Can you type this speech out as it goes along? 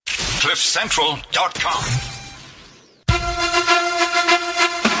CliffCentral.com.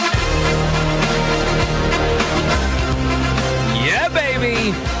 Yeah, baby.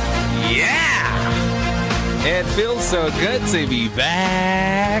 Yeah. It feels so good to be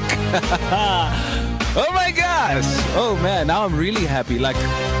back. Oh my gosh. Oh man, now I'm really happy. Like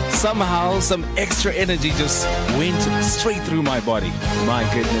somehow some extra energy just went straight through my body. My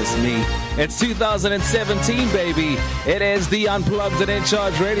goodness me. It's 2017, baby. It is the Unplugged and In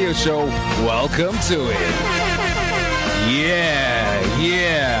Charge radio show. Welcome to it. Yeah.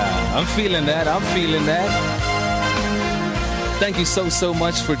 I'm feeling that. Thank you so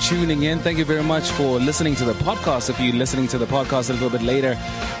much for tuning in. Thank you very much for listening to the podcast. If you're listening to the podcast a little bit later,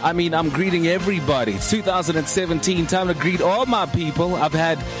 I mean, I'm greeting everybody. It's 2017. Time to greet all my people. I've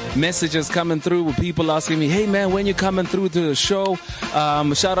had messages coming through with people asking me, hey man, when you coming through to the show?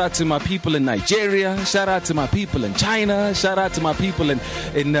 Shout out to my people in Nigeria. Shout out to my people in China. Shout out to my people in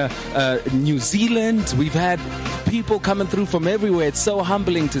New Zealand. We've had people coming through from everywhere. It's so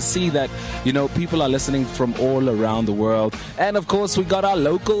humbling to see that, you know, people are listening from all around the world. And of course, we got our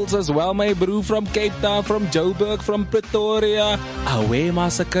locals as well, my bro, from Cape Town, from Joburg, from Pretoria. Away,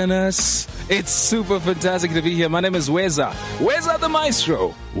 Masacanas. It's super fantastic to be here. My name is Weza. Weza the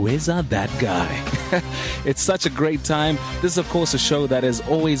Maestro. Weza that guy. It's such a great time. This is, of course, a show that is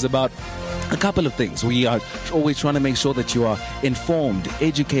always about a couple of things. We are always trying to make sure that you are informed,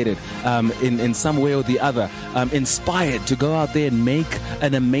 educated, in some way or the other, inspired to go out there and make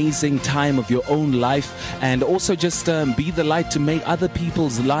an amazing time of your own life, and also just be the light to make other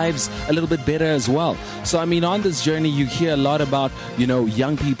people's lives a little bit better as well. So, I mean, on this journey, you hear a lot about, you know,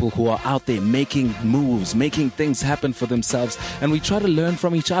 young people who are out there making moves, making things happen for themselves, and we try to learn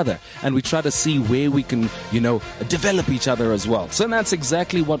from each other, and we try to see where we can, you know, develop each other as well. So that's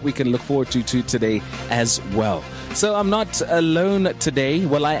exactly what we can look forward to today as well. So I'm not alone today.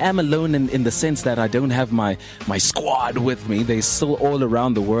 Well, I am alone in the sense that I don't have my squad with me. They're still all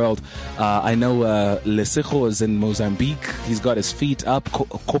around the world. I know Lesego is in Mozambique. He's got his feet up.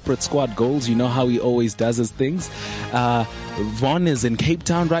 Corporate squad goals. You know how he always does his things. Von is in Cape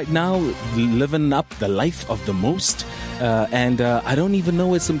Town right now, living up the life of the most. And I don't even know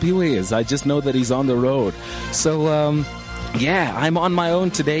where Simpiwe is. I just know that he's on the road. So, yeah, I'm on my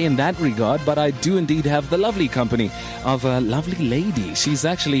own today in that regard, but I do indeed have the lovely company of a lovely lady. She's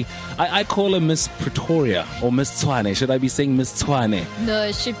actually, I call her Miss Pretoria or Miss Tshwane. Should I be saying Miss Tshwane? No,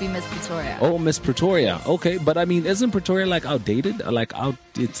 it should be Miss Pretoria. Oh, Miss Pretoria. Okay, but I mean, isn't Pretoria like outdated? Like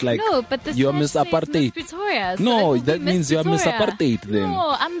it's like no, but this you're Miss Apartheid. Miss Pretoria, so no, that means you're Miss Apartheid then.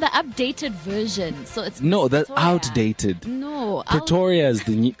 No, I'm the updated version, so it's no, Miss that's Pretoria. Outdated. No, Pretoria is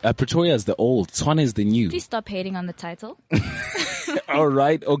the new, Pretoria is the old. Tshwane is the new. Please stop hating on the title. All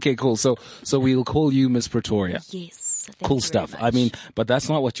right. Okay, cool. So we'll call you Miss Pretoria. Yes. Cool stuff. I mean, but that's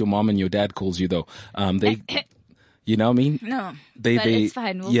not what your mom and your dad calls you though. They, you know what I mean? No. But it's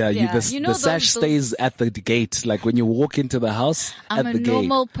fine. The sash stays at the gate. Like when you walk into the house, I'm at the gate. I'm a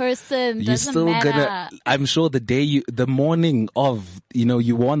normal person. You're still gonna, I'm sure the morning of, you know,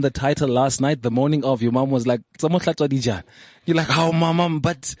 you won the title last night, the morning of, your mom was like, you're like, oh, mom,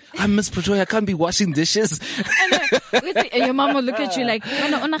 but I'm Miss Pretoria. I can't be washing dishes. Your mom will look at you like,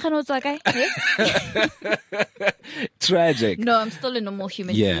 tragic. No, I'm still a normal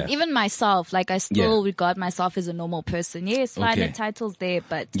human being. Even myself, like I still regard myself as a normal person. Yes, fine, the title's there,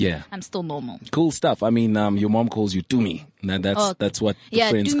 but I'm still normal. Cool stuff. I mean, your mom calls you Tumi. That's what the friends call you.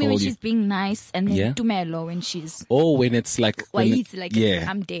 Yeah, Tumi when she's being nice, and then Tumelo when she's... Oh, when it's like...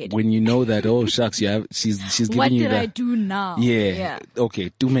 I'm dead. When you know that, oh, shucks, she's giving what you did I do now? Yeah. Okay,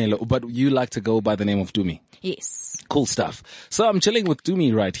 Tumelo. But you like to go by the name of Tumi? Yes. Cool stuff. So I'm chilling with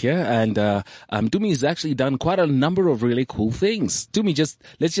Tumi right here, and Tumi has actually done quite a number of really cool things. Tumi,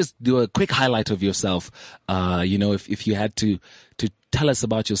 let's just do a quick highlight of yourself. You know, if you had to tell us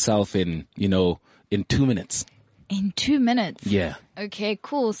about yourself in 2 minutes. In 2 minutes? Yeah. Okay,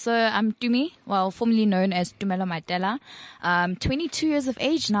 cool. So I'm Tumi, formerly known as Tumelo Matela. 22 years of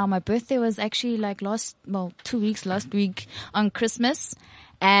age now. My birthday was actually like last week on Christmas.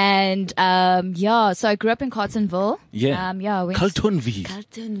 And, so I grew up in Carletonville. Yeah.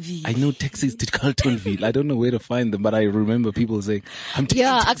 Carletonville. I know taxis to Carletonville. I don't know where to find them, but I remember people saying,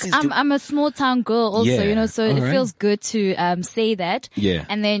 I'm a small town girl also, so it feels good to, say that. Yeah.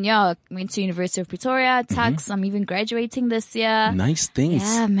 And then, went to University of Pretoria, Tux. I'm even graduating this year. Nice things.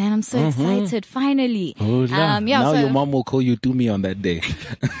 Yeah, man, I'm so excited. Finally. Now your mom will call you Tumi on that day.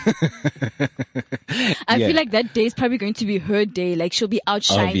 I feel like that day is probably going to be her day. Like she'll be out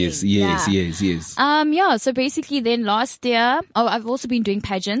shining. Obvious. Yes. So basically then last year, I've also been doing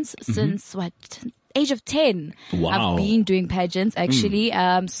pageants since age of 10. Wow. I've been doing pageants actually.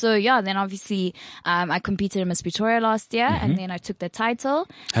 So yeah, then obviously, I competed in Miss Pretoria last year and then I took the title.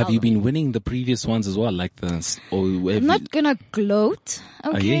 Have you been winning the previous ones as well? Like I'm not gonna gloat.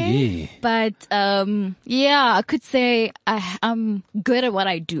 Okay. yeah. But, yeah, I could say I'm good at what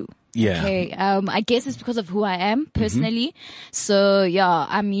I do. Yeah. Okay. I guess it's because of who I am personally. So yeah,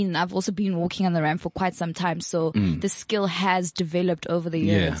 I mean, I've also been walking on the ramp for quite some time. So the skill has developed over the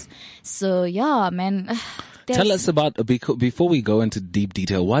years. So yeah, man. Tell us about, before we go into deep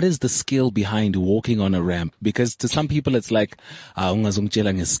detail, what is the skill behind walking on a ramp? Because to some people it's like,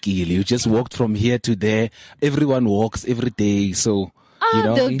 ungazungitshela skill. You just walked from here to there. Everyone walks every day. So, you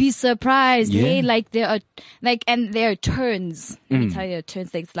know, they'll be surprised. Yeah. Hey, like there are turns. Let me tell you,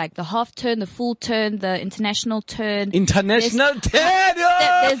 turns. It's like the half turn, the full turn, the international turn. International turn.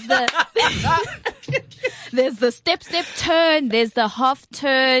 There's the step turn. There's the half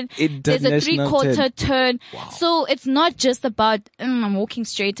turn. There's a 3/4 turn. Wow. So it's not just about I'm walking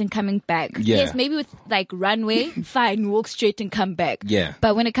straight and coming back. Yeah. Yes, maybe with like runway, fine, walk straight and come back. Yeah.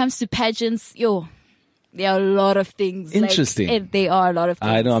 But when it comes to pageants, there are a lot of things. Interesting. They are a lot of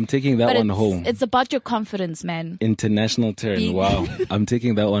things. I know. I'm taking that one home. It's about your confidence, man. International turn. Wow. I'm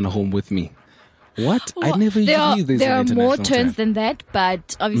taking that one home with me. What? I Well, never knew there's there an are more international turns turn. than that,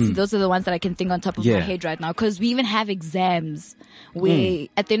 but obviously those are the ones that I can think on top of Yeah. my head right now. Because we even have exams where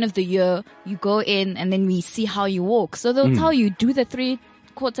at the end of the year you go in and then we see how you walk. So they'll tell you do the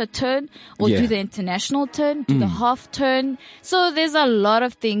 3/4 turn or Yeah. do the international turn, do the half turn. So there's a lot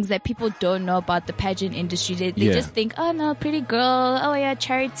of things that people don't know about the pageant industry. They Yeah. just think, oh no, pretty girl, oh yeah,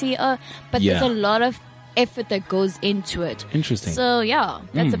 charity, but Yeah. there's a lot of effort that goes into it. Interesting. So yeah,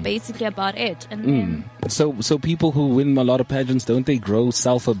 that's basically about it. And then So people who win a lot of pageants, don't they grow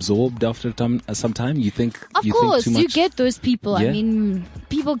self-absorbed after some time? You think? of you course, think too you much? get those people. Yeah. I mean,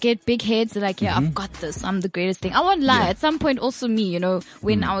 people get big heads. They're like, yeah, I've got this. I'm the greatest thing. I won't lie. Yeah. At some point, also me,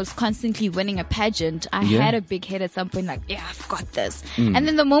 when I was constantly winning a pageant, I Yeah. had a big head at some point, like, yeah, I've got this. And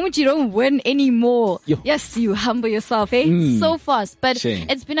then the moment you don't win anymore, Yo. yes, you humble yourself, so fast. But Shame.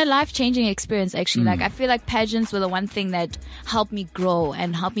 it's been a life-changing experience, actually. Like, I feel like pageants were the one thing that helped me grow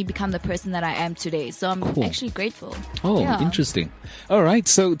and helped me become the person that I am today. So I'm Cool. actually grateful. Oh, Yeah. interesting. All right.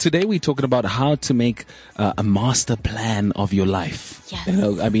 So today we're talking about how to make a master plan of your life.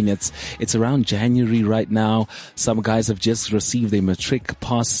 Yes. I mean, it's around January right now. Some guys have just received their matric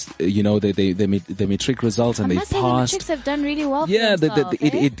pass, their matric results, and I they must say the passed. matrics have done really well for Yeah, themselves,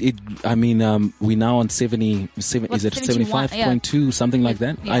 eh? I mean, we're now on 77, What's is it 71? 75.2, something like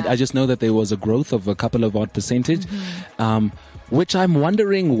that? Yeah. I just know that there was a growth of a couple of odd percentage. Which I'm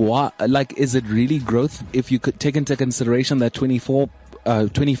wondering why, like, is it really growth if you could take into consideration that 24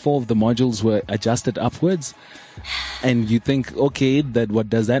 of the modules were adjusted upwards? And you think, okay, what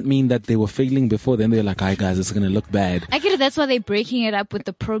does that mean that they were failing before? Then they're like, hi guys, it's going to look bad. I get it. That's why they're breaking it up with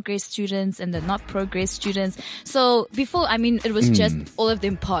the progress students and the not progress students. So before, I mean, it was just all of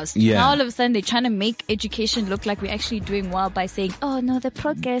them passed. Yeah. Now all of a sudden they're trying to make education look like we're actually doing well by saying, oh no, the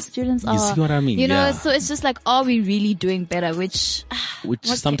progress students are. You see what I mean? You know, Yeah. so it's just like, are we really doing better? Which what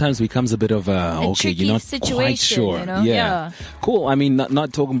sometimes becomes a bit of okay, tricky you're not situation, quite sure. Yeah. Cool. I mean,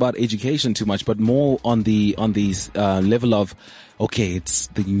 not talking about education too much, but more on the level of, okay, it's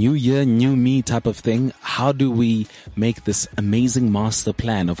the new year, new me type of thing. How do we make this amazing master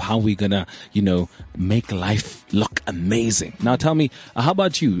plan of how we're gonna, make life look amazing? Now tell me, how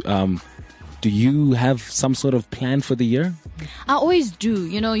about you? Do you have some sort of plan for the year? I always do.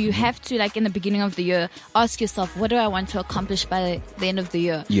 You have to, like, in the beginning of the year, ask yourself, what do I want to accomplish by the end of the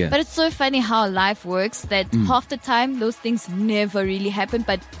year? Yeah. But it's so funny how life works that half the time those things never really happen,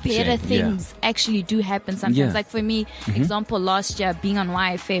 but better Shame, things actually do happen sometimes. Yeah. Like for me, example, last year being on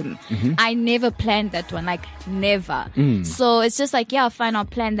YFM, I never planned that one, like never. So it's just like, yeah, fine, I'll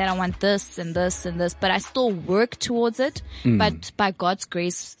plan that I want this and this and this, but I still work towards it. But by God's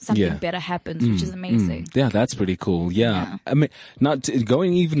grace, something Yeah. better happens, which is amazing. Yeah, that's pretty cool. Yeah. I mean,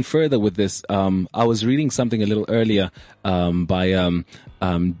 going even further with this, I was reading something a little earlier, by,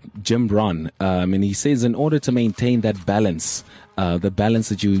 Jim Brown. And he says in order to maintain that balance, the balance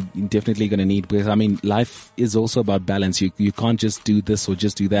that you definitely going to need, because I mean, life is also about balance. You can't just do this or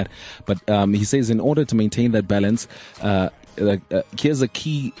just do that. But, he says in order to maintain that balance, here's a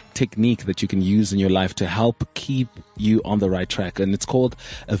key technique that you can use in your life to help keep you on the right track, and it's called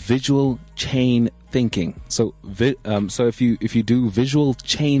a visual chain thinking. So if you do visual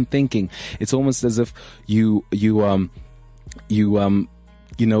chain thinking, it's almost as if you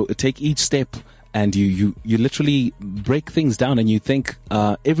take each step and you literally break things down, and you think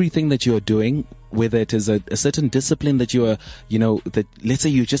everything that you're doing whether it is a certain discipline that you are, that let's say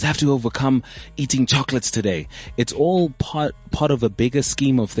you just have to overcome eating chocolates today. It's all part of a bigger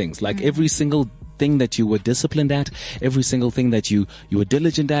scheme of things. Like every single thing that you were disciplined at, every single thing that you were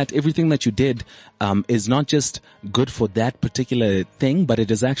diligent at, everything that you did, is not just good for that particular thing, but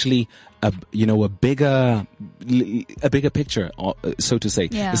it is actually a bigger picture, so to say.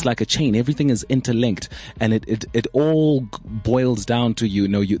 Yeah. It's like a chain. Everything is interlinked, and it all boils down to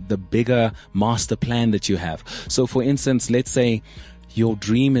the bigger master plan that you have. So, for instance, let's say your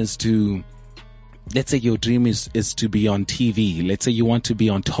dream is to be on TV. Let's say you want to be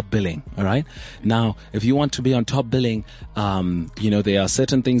on Top Billing. All right. Now, if you want to be on Top Billing, there are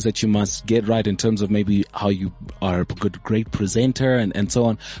certain things that you must get right in terms of maybe how you are a great presenter and so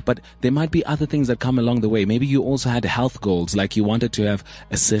on. But there might be other things that come along the way. Maybe you also had health goals, like you wanted to have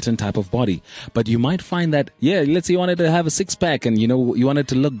a certain type of body. But you might find that, let's say you wanted to have a six pack and, you wanted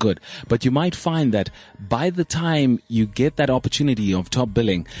to look good. But you might find that by the time you get that opportunity of Top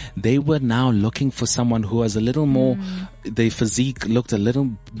Billing, they were now looking for someone who was a little more, their physique looked a little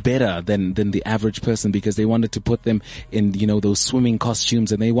better than the average person, because they wanted to put them in, those swimming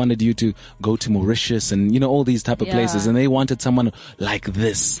costumes, and they wanted you to go to Mauritius and, all these type of places, and they wanted someone like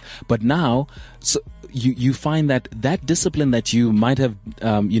this. But now, so you find that discipline that you might have,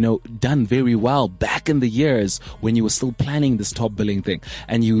 done very well back in the years when you were still planning this Top Billing thing,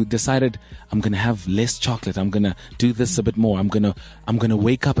 and you decided, I'm going to have less chocolate. I'm going to do this a bit more. I'm going to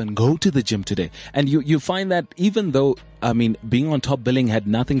wake up and go to the gym today. And you find that even though, being on Top Billing had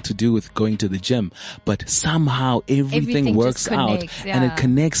nothing to do with going to the gym, but somehow everything works out, and it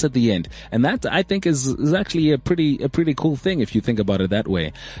connects at the end. And that, I think, is actually a pretty cool thing if you think about it that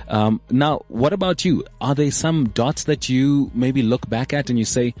way. Now, what about you? Are there some dots that you maybe look back at and you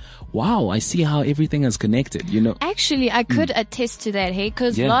say, wow, I see how everything is connected, Actually, I could attest to that,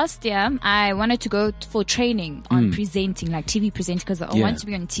 because last year I wanted to go for training on presenting, like TV presenting, because I want to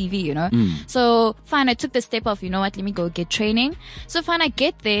be on TV, So fine, I took the step of, let me go get training. So fine, I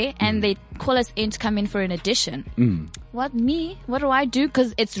get there and they call us in to come in for an audition. What do I do?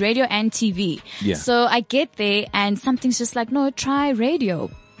 Because it's radio and TV. Yeah. So I get there and something's just like, no, try radio.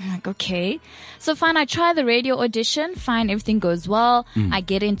 I'm like, okay. So fine, I try the radio audition. Fine, everything goes well. I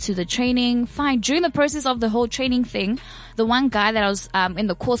get into the training. Fine. During the process of the whole training thing, the one guy that I was in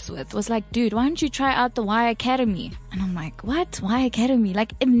the course with was like, dude, why don't you try out the Y Academy? And I'm like, what? Y Academy?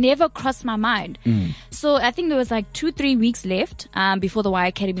 Like, it never crossed my mind. So I think there was like 2-3 weeks left before the Y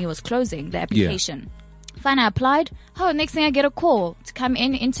Academy was closing, the application. Yeah. Fine, I applied. Next thing I get a call to come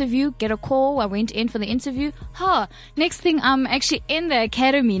in, interview, get a call. I went in for the interview. Next thing I'm actually in the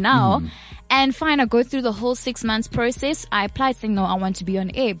academy now. And fine, I go through the whole 6 months process. I applied saying, no, I want to be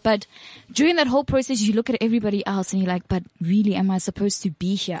on air. But during that whole process, you look at everybody else and you're like, but really, am I supposed to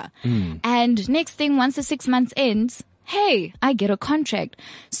be here? And next thing, once the 6 months ends, hey, I get a contract.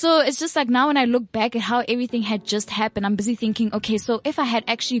 So it's just like now when I look back at how everything had just happened, I'm busy thinking, okay, so if I had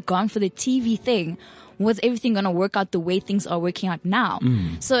actually gone for the TV thing, was everything going to work out the way things are working out now?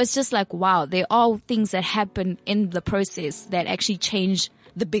 So it's just like, wow, there are things that happen in the process that actually change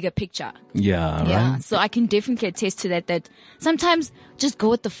the bigger picture. Yeah. Right? So I can definitely attest to that sometimes just go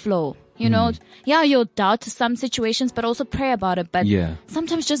with the flow. You'll doubt some situations, but also pray about it. But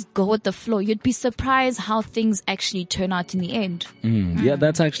sometimes just go with the flow. You'd be surprised how things actually turn out in the end. Yeah,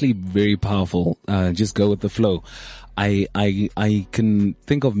 that's actually very powerful. Just go with the flow. I can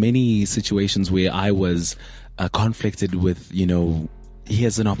think of many situations where I was conflicted with,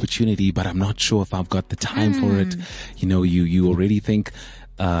 here's an opportunity, but I'm not sure if I've got the time for it. You already think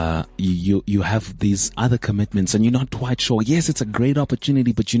you have these other commitments and you're not quite sure. Yes, it's a great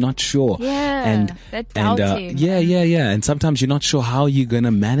opportunity, but you're not sure. That doubting. And sometimes you're not sure how you're going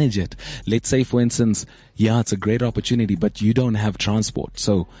to manage it. Let's say, for instance, it's a great opportunity, but you don't have transport.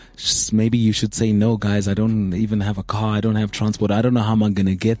 So maybe you should say, no, guys, I don't even have a car. I don't have transport. I don't know how I'm going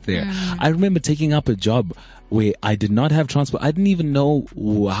to get there. I remember taking up a job where I did not have transport. I didn't even know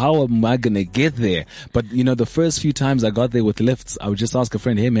how am I going to get there. But, the first few times I got there with lifts, I would just ask a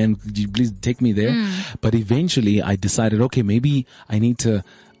friend, hey, man, could you please take me there? But eventually I decided, okay, maybe I need to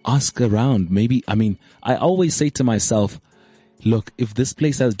ask around. I always say to myself, look, if this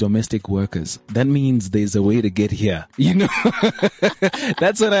place has domestic workers, that means there's a way to get here.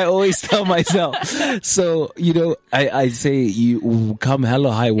 That's what I always tell myself. So, I say, you come hell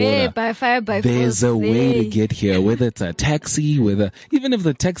or high water. Yeah, by fire, by force. There's a way to get here, whether it's a taxi, even if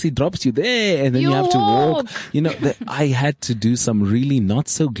the taxi drops you there and then you have to walk. I had to do some really not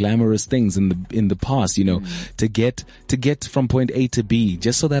so glamorous things in the past, to get from point A to B,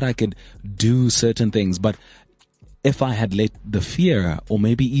 just so that I could do certain things. But if I had let the fear or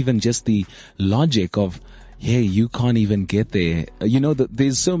maybe even just the logic of, hey, you can't even get there.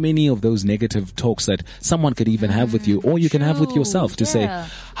 There's so many of those negative talks that someone could even have with you, or you can have with yourself to say,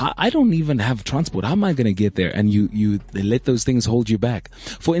 I don't even have transport. How am I going to get there? And you let those things hold you back.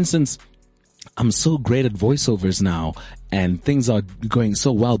 For instance, I'm so great at voiceovers now and things are going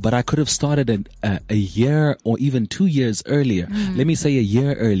so well, but I could have started a year or even 2 years earlier. Let me say a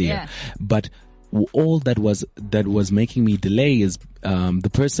year earlier. But all that was making me delay is the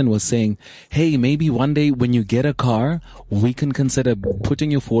person was saying, hey, maybe one day when you get a car, we can consider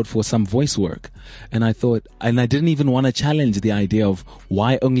putting you forward for some voice work. And I thought, and I didn't even want to challenge the idea of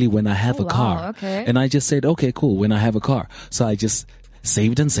why only when I have a car. Okay. And I just said, okay, cool, when I have a car. So I just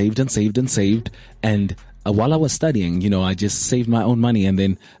saved and saved and saved and saved. And while I was studying, I just saved my own money, and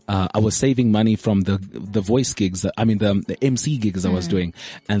then I was saving money from the voice gigs, the MC gigs I was doing.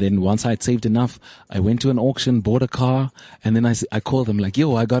 And then once I had saved enough, I went to an auction, bought a car, and then I called them like,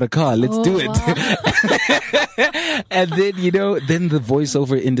 yo, I got a car, let's do it. Wow. And then, then the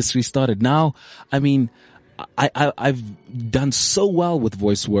voiceover industry started. Now, I've done so well with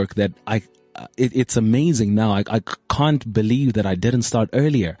voice work that it's amazing now. I can't believe that I didn't start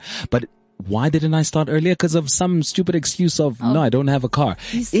earlier. But why didn't I start earlier? Because of some stupid excuse of, no, I don't have a car.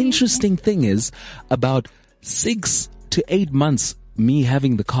 Interesting thing is, about 6 to 8 months me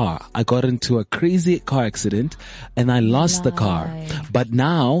having the car, I got into a crazy car accident and I lost the car. But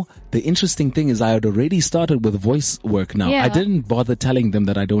now, the interesting thing is I had already started with voice work now. I didn't bother telling them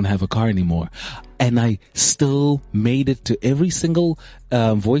that I don't have a car anymore. And I still made it to every single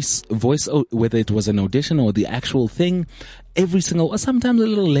voice, whether it was an audition or the actual thing, sometimes a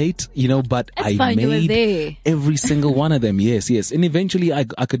little late, but I made every single one of them. Yes. And eventually I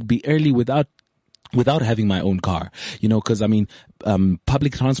could be early without having my own car, because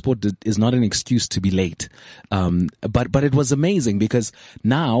public transport is not an excuse to be late. But it was amazing because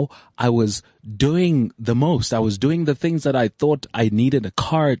now I was doing the most. I was doing the things that I thought I needed a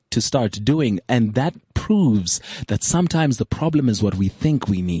car to start doing. And that proves that sometimes the problem is what we think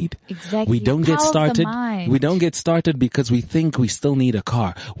we need. Exactly. We don't get started. We don't get started because we think we still need a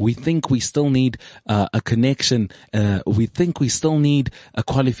car. We think we still need a connection. We think we still need a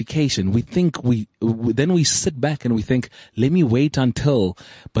qualification. We think then we sit back and we think, let me wait until.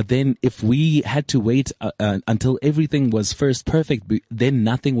 But then if we had to wait until everything was first perfect, then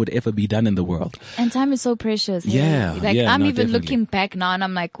nothing would ever be done in the world. And time is so precious. Yeah. I'm even definitely. looking back now and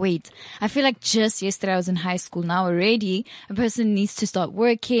I'm like, wait, I feel like just yesterday I was in high school. Now already a person needs to start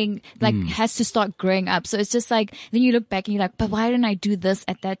working, has to start growing up. So it's just like, then you look back and you're like, but why didn't I do this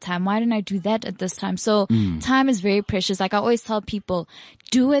at that time? Why didn't I do that at this time? So time is very precious. Like I always tell people,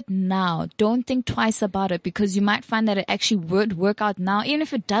 do it now. Don't think twice about it, because you might find that it actually would work out now. Even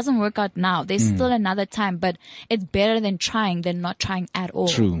if it doesn't work out now, there's still another time, but it's better than trying than not trying at all.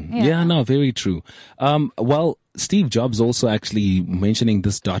 True. Yeah, no, very true. Well, Steve Jobs also actually mentioning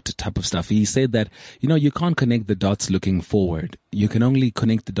this dot type of stuff. He said that, you can't connect the dots looking forward. You can only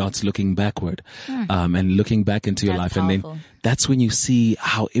connect the dots looking backward, and looking back into your life. Powerful. And then that's when you see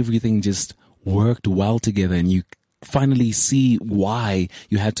how everything just worked well together, and you finally see why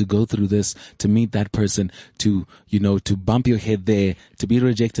you had to go through this to meet that person, to bump your head there, to be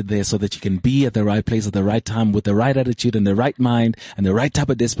rejected there, so that you can be at the right place at the right time with the right attitude and the right mind and the right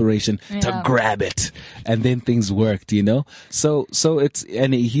type of desperation to grab it. And then things worked, So it's,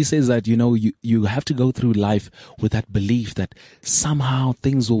 and he says that, you have to go through life with that belief that somehow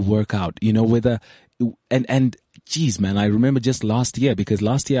things will work out, whether, and geez, man, I remember just last year, because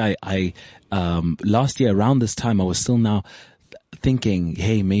last year last year around this time, I was still now thinking,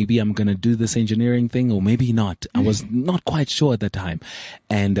 hey, maybe I'm going to do this engineering thing or maybe not. I was not quite sure at the time.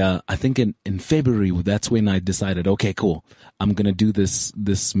 And, I think in February, that's when I decided, okay, cool. I'm going to do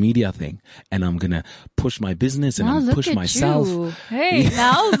this media thing, and I'm going to push my business and I'm push myself. You. Hey,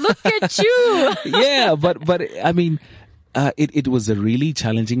 now look at you. Yeah, but it was a really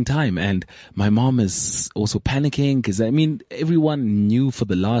challenging time, and my mom is also panicking because everyone knew for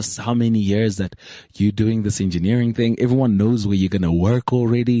the last how many years that you're doing this engineering thing. Everyone knows where you're going to work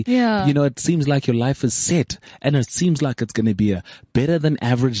already. Yeah. It seems like your life is set, and it seems like it's going to be a better than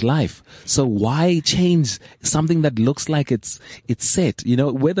average life. So why change something that looks like it's set?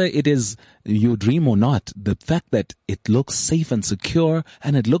 Whether it is your dream or not, the fact that it looks safe and secure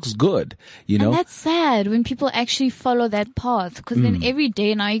and it looks good, And that's sad when people actually follow that path, because then every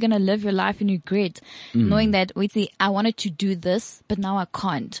day now you're going to live your life in regret, knowing that, wait, I wanted to do this, but now I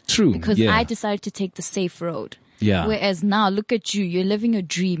can't. True. Because I decided to take the safe road. Yeah. Whereas now, look at you. You're living a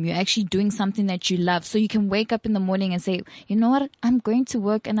dream. You're actually doing something that you love. So you can wake up in the morning and say, you know what? I'm going to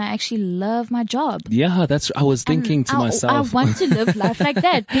work and I actually love my job. Yeah, I was thinking to I myself. want to live life like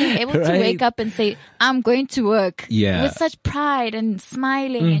that. Being able to Right. wake up and say, I'm going to work. Yeah. With such pride and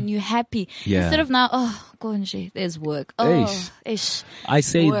smiling and you're happy. Yeah. Instead of now, oh, Konje, there's work. Oh, ish. I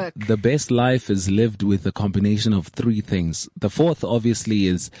say work. the best life is lived with a combination of three things. The fourth obviously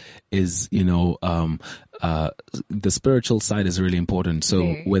is the spiritual side is really important. So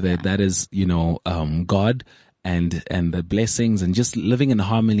Very, whether that is, God and the blessings and just living in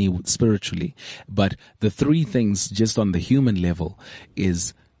harmony spiritually. But the three things just on the human level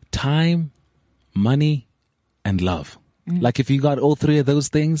is time, money, and love. Like if you got all three of those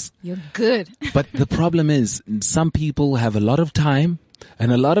things, You're good. but the problem is some people have a lot of time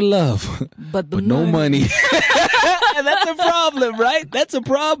and a lot of love, But no money. And that's a problem, right? That's a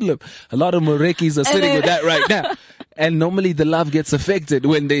problem. A lot of Morekis are sitting with that right now. And normally the love gets affected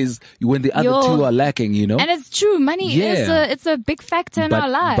when the other two are lacking, And it's true. Money it's a big factor in our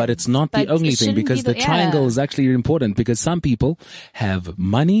lives. But it's not the only thing, because the triangle is actually important, because some people have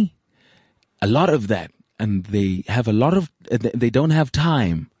money, a lot of that, and they have they don't have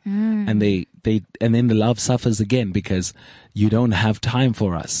time. And and then the love suffers again because you don't have time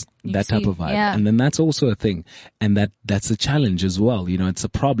for us. That type of vibe. Yeah. And then that's also a thing. And that's a challenge as well. It's a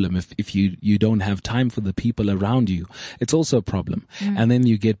problem if you don't have time for the people around you. It's also a problem. And then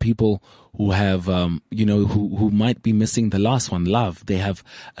you get people who have, who might be missing the last one, love. They have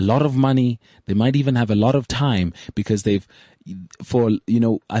a lot of money. They might even have a lot of time because I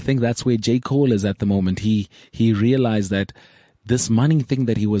think that's where J. Cole is at the moment. He realized that this money thing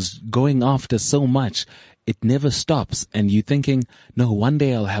that he was going after so much, it never stops. And you're thinking, no, one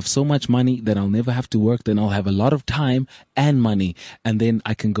day I'll have so much money that I'll never have to work. Then I'll have a lot of time and money. And then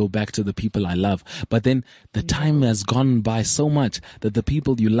I can go back to the people I love. But then the time has gone by so much that the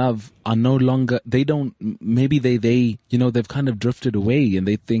people you love are no longer, they've kind of drifted away, and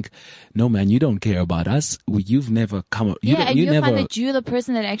they think, no man, you don't care about us. You've never come. you find that you're the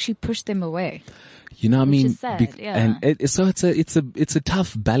person that actually pushed them away. You know what I mean? Which is sad, yeah. And so it's a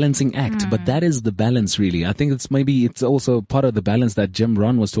tough balancing act, but that is the balance really. I think it's also part of the balance that Jim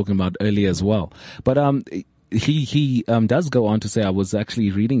Rohn was talking about earlier as well. But he does go on to say, I was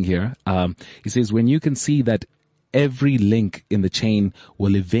actually reading here. He says, when you can see that every link in the chain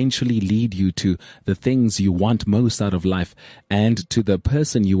will eventually lead you to the things you want most out of life and to the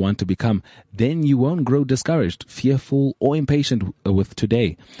person you want to become, then you won't grow discouraged, fearful, or impatient with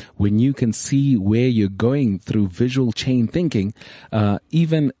today. When you can see where you're going through visual chain thinking,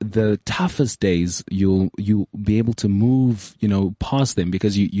 even the toughest days, you'll be able to move, past them,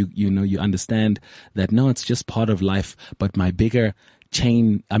 because you understand that no, it's just part of life, but my bigger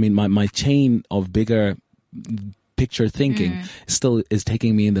chain, my chain of bigger picture thinking still is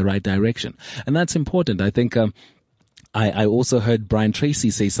taking me in the right direction. And that's important. I think, I also heard Brian Tracy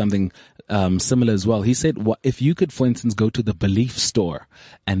say something similar as well. He said, if you could, for instance, go to the belief store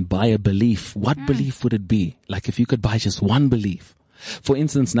and buy a belief, what belief would it be? Like if you could buy just one belief. For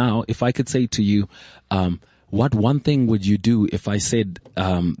instance, now, if I could say to you, what one thing would you do if I said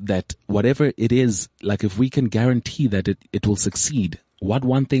that whatever it is, like if we can guarantee that it will succeed, what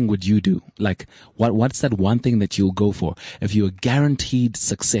one thing would you do? Like, what's that one thing that you'll go for if you're guaranteed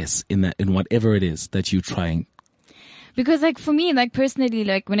success in whatever it is that you're trying? Because for me,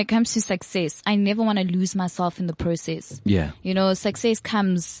 personally, when it comes to success, I never want to lose myself in the process. Yeah. Success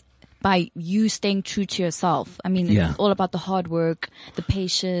comes by you staying true to yourself. It's all about the hard work, the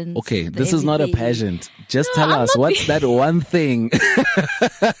patience. Okay, this is not a pageant. Just tell us, what's that one thing?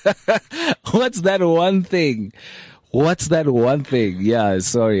 What's that one thing? What's that one thing? Yeah,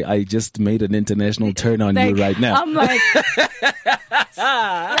 sorry, I just made an international turn on you right now. I'm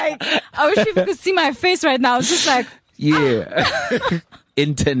I wish people could see my face right now. It's just yeah.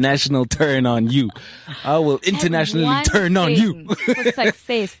 International turn on you. I will internationally turn on you. For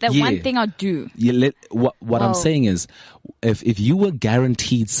success, that one thing I'll do. What I'm saying is, if you were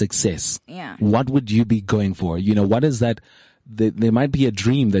guaranteed success, what would you be going for? What is that? There might be a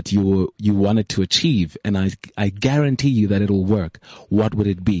dream that you wanted to achieve, and I guarantee you that it'll work. What would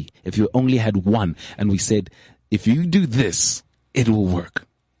it be? If you only had one, and we said, if you do this, it will work.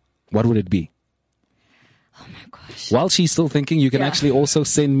 What would it be? Oh my gosh. While she's still thinking, you can actually also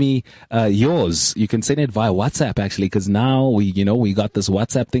send me yours. You can send it via WhatsApp, actually, because now we got this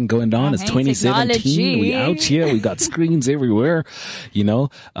WhatsApp thing going on. It's 2017. Technology. We out here. We got screens everywhere, So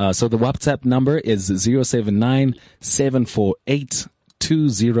the WhatsApp number is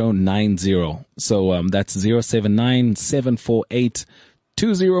 079-748-2090. So that's 079-748-2090.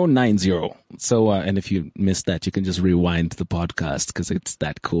 2090. So, and if you missed that, you can just rewind the podcast because it's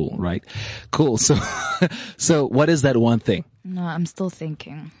that cool, right? Cool. So, so what is that one thing? No, I'm still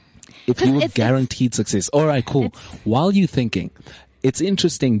thinking. If you were guaranteed success. All right, cool. While you're thinking, it's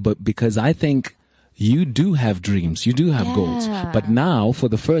interesting, but because I think you do have dreams, you do have goals. But now, for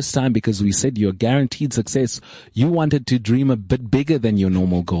the first time, because we said you're guaranteed success, you wanted to dream a bit bigger than your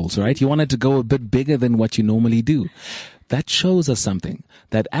normal goals, right? You wanted to go a bit bigger than what you normally do. That shows us something,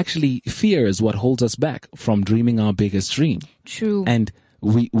 that actually fear is what holds us back from dreaming our biggest dream. True. And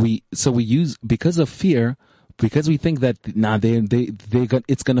we use, because of fear, because we think that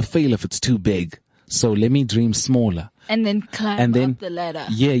it's going to fail if it's too big. So let me dream smaller. And then climb up the ladder.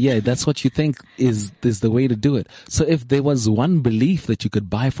 Yeah. That's what you think is the way to do it. So if there was one belief that you could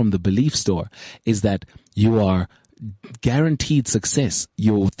buy from the belief store, is that you are guaranteed success.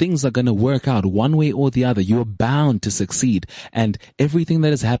 Your things are going to work out one way or the other. You're bound to succeed. And everything that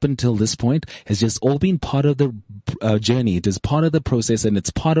has happened till this point has just all been part of the journey. It is part of the process, and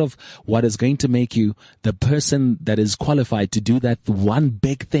it's part of what is going to make you the person that is qualified to do that one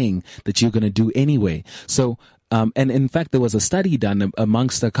big thing that you're going to do anyway. So, and in fact, there was a study done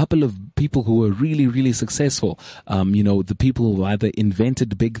amongst a couple of people who were really, really successful. The people who either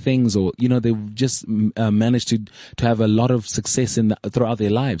invented big things or, they just managed to have a lot of success throughout their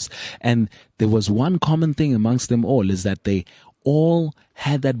lives. And there was one common thing amongst them all, is that they all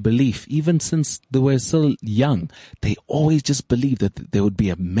had that belief, even since they were still young. They always just believed that there would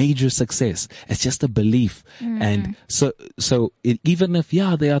be a major success. It's just a belief. And so even if,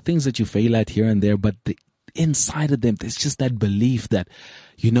 there are things that you fail at here and there, but inside of them, there's just that belief that,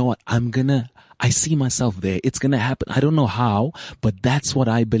 you know what, I see myself there. It's going to happen. I don't know how, but that's what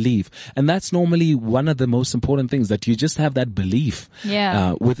I believe. And that's normally one of the most important things, that you just have that belief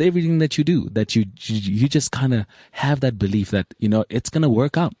with everything that you do, that you just kind of have that belief that, it's going to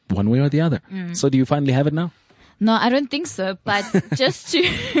work out one way or the other. So do you finally have it now? No, I don't think so. But just to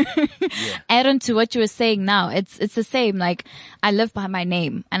add on to what you were saying now, it's the same. Like, I live by my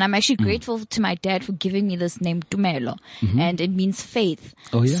name, and I'm actually grateful to my dad for giving me this name, Tumelo, and it means faith.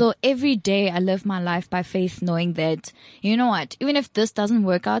 Oh, yeah? So every day I live my life by faith, knowing that, you know what, even if this doesn't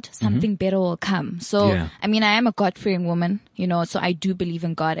work out, something better will come. So, I mean, I am a God-fearing woman, so I do believe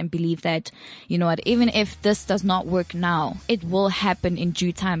in God and believe that, you know what, even if this does not work now, it will happen in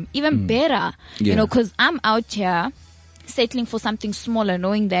due time. Even better, because I'm out here settling for something smaller,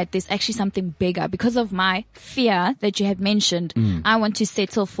 knowing that there's actually something bigger. Because of my fear that you had mentioned, I want to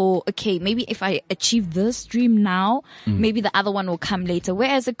settle for, okay, maybe if I achieve this dream now, maybe the other one will come later,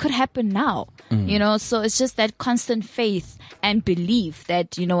 whereas it could happen now, so it's just that constant faith and belief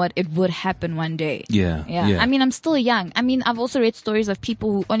that, you know what, it would happen one day. Yeah. I mean, I'm still young. I mean, I've also read stories of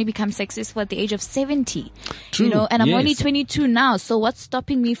people who only become successful at the age of 70, True. And I'm only 22 now. So what's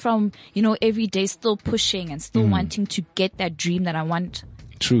stopping me from, every day still pushing and still wanting to get that dream that I want?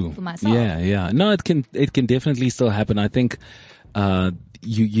 True. For myself. Yeah. No, it can definitely still happen. I think,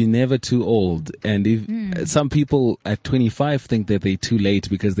 you're never too old. And if some people at 25 think that they're too late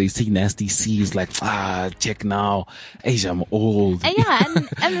because they see nasty C's like, check now, Asia, I'm old. And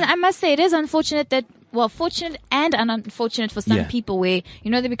I must say it is unfortunate that, fortunate and unfortunate for some people where,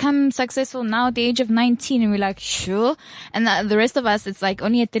 they become successful now at the age of 19 and we're like, sure. And the rest of us, it's like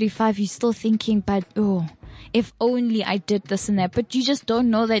only at 35, you're still thinking, but, if only I did this and that. But you just don't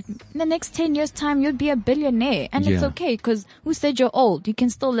know that in the next 10 years time, you'll be a billionaire. And it's okay, because who said you're old? You can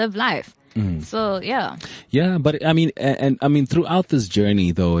still live life. So, yeah. Yeah, but I mean, throughout this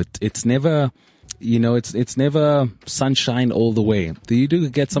journey though, it's never, it's never sunshine all the way. You do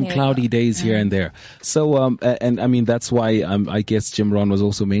get some cloudy days here and there. So, and I mean, that's why, I guess Jim Rohn was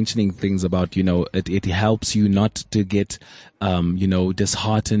also mentioning things about, it helps you not to get,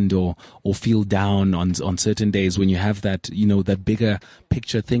 disheartened or feel down on certain days when you have that, that bigger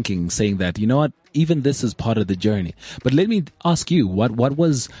picture thinking, saying that, you know what, even this is part of the journey. But let me ask you, what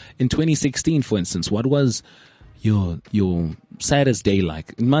was in 2016, for instance, what was your saddest day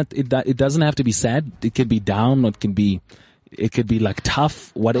like? It doesn't have to be sad. It could be down, or it could be like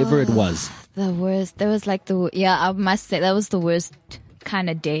tough, whatever it was. The worst. That was like I must say that was the worst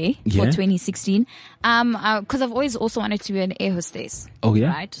kind of day for 2016. Cause I've always also wanted to be an air hostess. Oh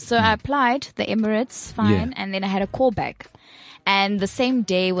yeah. Right. So I applied the Emirates, fine. And then I had a callback. And the same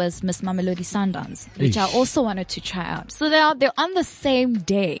day was Miss Mamelodi Sundowns, which I also wanted to try out. So they're on the same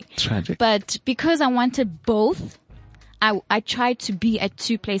day. Tragic. But because I wanted both, I tried to be at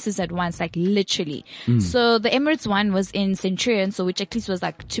two places at once, like literally. So the Emirates one was in Centurion, so which at least was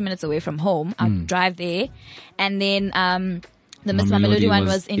like 2 minutes away from home. I'd drive there. And then, The Miss Mamelodi one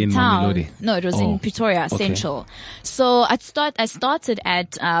was in town. Mamelodi. No, it was in Pretoria, Central. So I started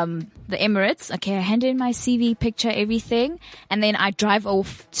at the Emirates. Okay, I handed in my CV, picture, everything, and then I drive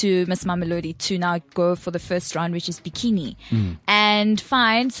off to Miss Mamelodi to now go for the first round, which is bikini. And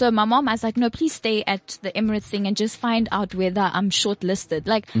fine. So my mom, I was like, no, please stay at the Emirates thing and just find out whether I'm shortlisted.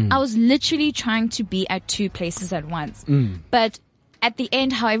 Like I was literally trying to be at 2 places at once, but at the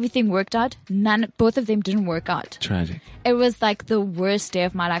end, how everything worked out, both of them didn't work out. Tragic. It was like the worst day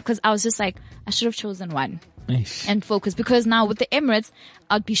of my life because I was just like, I should have chosen one and focused, because now with the Emirates,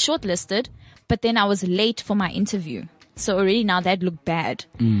 I'd be shortlisted, but then I was late for my interview. So already now that looked bad.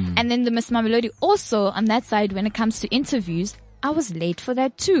 And then the Miss Mamelodi also on that side, when it comes to interviews, I was late for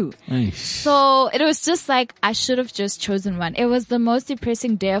that too. So it was just like, I should have just chosen one. It was the most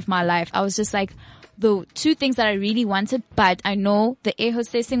depressing day of my life. I was just like, the 2 things that I really wanted, but I know the air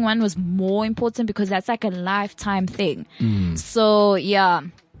hostessing one was more important because that's like a lifetime thing. So yeah,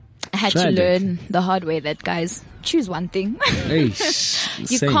 I had to learn the hard way that, guys, choose one thing.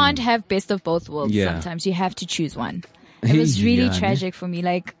 You can't have best of both worlds. Sometimes you have to choose one. It was really tragic for me.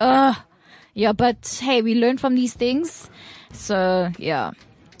 Like, yeah, but hey, we learn from these things. So yeah.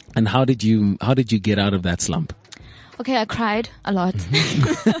 And how did you get out of that slump? Okay, I cried a lot.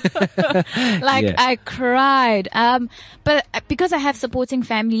 I cried. But because I have supporting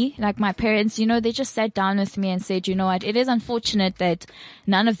family, like my parents, they just sat down with me and said, you know what, it is unfortunate that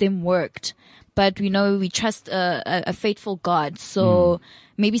none of them worked, but we trust a faithful God. So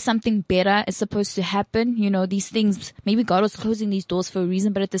maybe something better is supposed to happen. These things, maybe God was closing these doors for a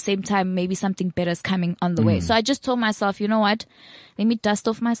reason, but at the same time, maybe something better is coming on the way. So I just told myself, you know what? Let me dust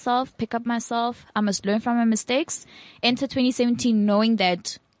off myself, pick up myself. I must learn from my mistakes. Enter 2017 knowing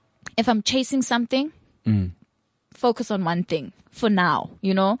that if I'm chasing something, focus on one thing for now,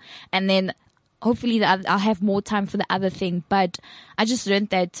 and then hopefully I'll have more time for the other thing. But I just learned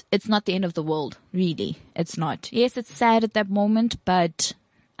that it's not the end of the world, really. It's not. Yes, it's sad at that moment, but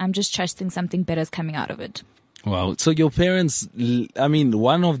I'm just trusting something better is coming out of it. Wow. So your parents,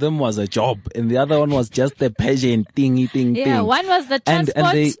 one of them was a job and the other one was just the pageant thing. Yeah, one was the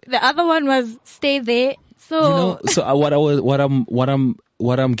transport, the other one was stay there. So,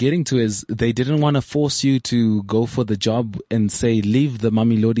 what I'm getting to is they didn't want to force you to go for the job and say, leave the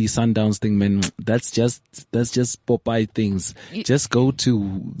Mamelodi Sundowns thing, man. That's just Popeye things. Just go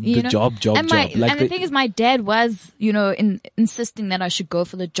to the job. And the thing is, my dad was, insisting that I should go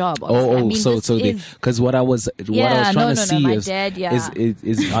for the job. Because what I was trying to see is,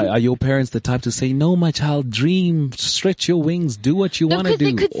 are your parents the type to say, no, my child, dream, stretch your wings, do what you want to do?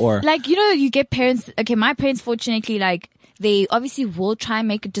 You get parents, okay, my parents, fortunately, they obviously will try and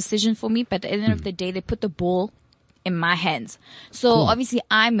make a decision for me, but at the end of the day, they put the ball in my hands. So obviously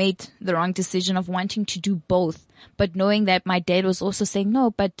I made the wrong decision of wanting to do both, but knowing that my dad was also saying, no,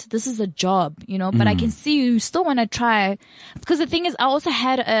 but this is a job, but I can see you still want to try. Because the thing is, I also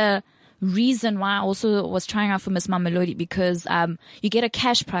had a reason why I also was trying out for Miss Mamelodi, because you get a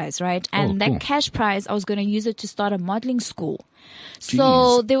cash prize, right? And that cash prize, I was going to use it to start a modeling school. Jeez.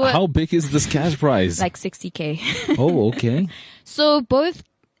 So they were. How big is this cash prize? Like 60K. Oh, okay. So both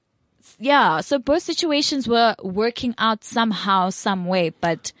situations were working out somehow, some way,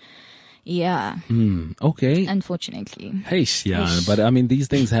 but yeah. Okay. Unfortunately. But these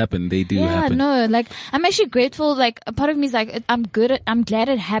things happen. They do happen. Yeah, no, I'm actually grateful. A part of me is I'm glad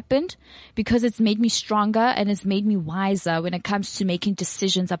it happened because it's made me stronger and it's made me wiser when it comes to making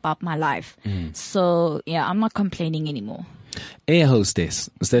decisions about my life. So yeah, I'm not complaining anymore. Air hostess,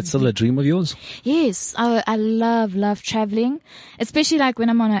 is that still a dream of yours? Yes, I love traveling, especially when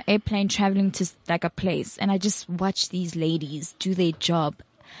I'm on an airplane traveling to a place and I just watch these ladies do their job.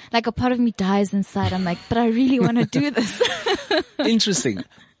 A part of me dies inside. I'm like, but I really want to do this. Interesting.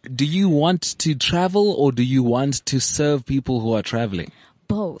 Do you want to travel or do you want to serve people who are traveling?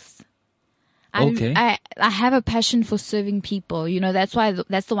 Both. Okay. I have a passion for serving people. That's why,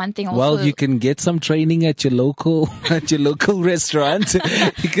 that's the one thing also. Well, you can get some training at your local restaurant.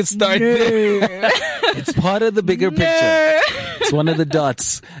 You can start there. It's part of the bigger picture. It's one of the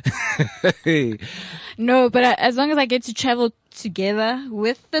dots. No, but as long as I get to travel together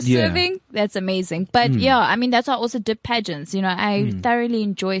with the serving, that's amazing. But that's why I also did pageants. I thoroughly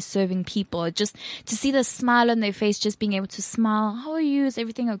enjoy serving people. Just to see the smile on their face, just being able to smile. How are you? Is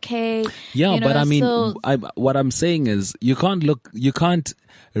everything okay? Yeah, but what I'm saying is you can't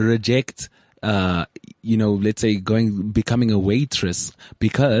reject let's say becoming a waitress,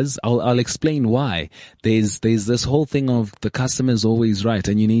 because I'll explain why. There's this whole thing of the customer is always right,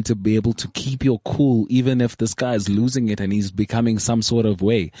 and you need to be able to keep your cool even if this guy is losing it and he's becoming some sort of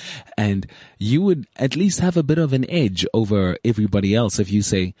way. And you would at least have a bit of an edge over everybody else if you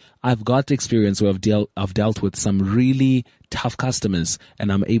say, I've got experience where I've dealt with some really tough customers,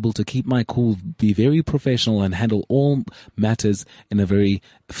 and I'm able to keep my cool, be very professional, and handle all matters in a very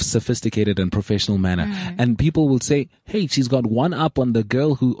sophisticated and professional manner. And people will say, hey, she's got one up on the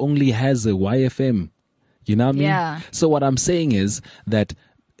girl who only has a YFM. You know what I mean? Yeah. So what I'm saying is that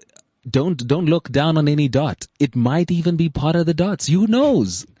don't look down on any dot. It might even be part of the dots. Who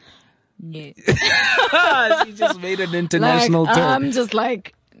knows? Yeah. She just made an international term. I'm just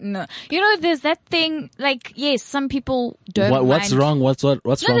like, no. There's that thing, like, yes, some people don't What's mind. wrong? What's wrong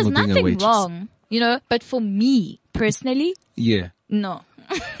with being a There's nothing waitress? wrong, but for me, personally, Yeah. no.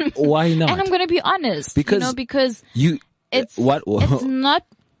 Why not? And I'm going to be honest, because you it's what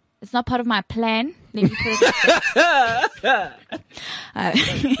it's not part of my plan. Let me put it like that.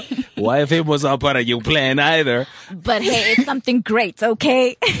 YFM was not part of your plan either. But hey, it's something great,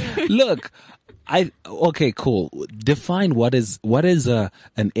 okay? Look, okay, cool. Define what is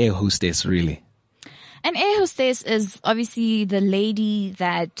an air hostess really? An air hostess is obviously the lady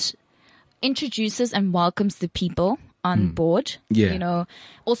that introduces and welcomes the people on board. Yeah.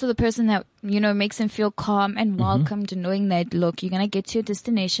 Also the person that, makes them feel calm and welcomed, and knowing that, look, you're going to get to your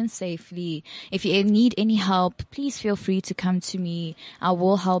destination safely. If you need any help, please feel free to come to me. I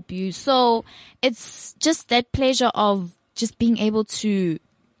will help you. So it's just that pleasure of just being able to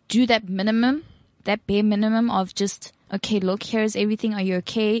do that bare minimum of just, okay, look, here's everything. Are you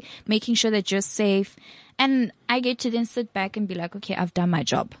okay? Making sure that you're safe. And I get to then sit back and be like, okay, I've done my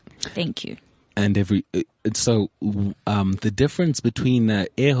job. Thank you. And the difference between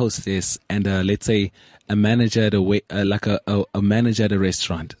air hostess and let's say a manager at a manager at a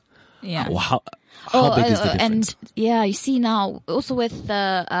restaurant. Yeah. How big is the difference? And yeah, you see now also with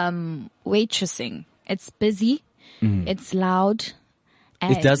the waitressing, it's busy, it's loud.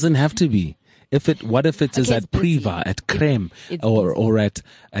 And It doesn't have to be. What if it is Okay, at it's busy. Priva, at Creme, It's or at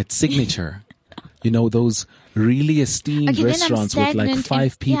Signature? Those really esteemed okay, restaurants with like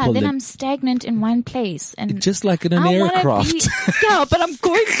 5 people. Yeah, then that- I'm stagnant in one place, and just like in an I wanna aircraft. yeah, but I'm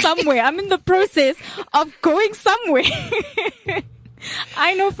going somewhere. I'm in the process of going somewhere.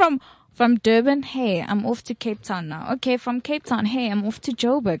 I know from Durban, hey, I'm off to Cape Town now. Okay, from Cape Town, hey, I'm off to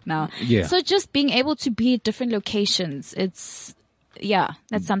Joburg now. Yeah. So just being able to be at different locations, that's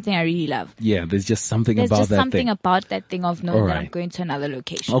something I really love. Yeah, there's just something There's about just that something thing. about that thing of knowing that I'm Alright. going to another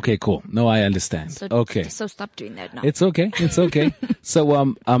location. Okay, cool. No, I understand. So, Okay. So stop doing that now. It's okay. It's okay.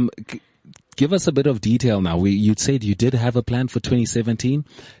 So, give us a bit of detail now. You said you did have a plan for 2017.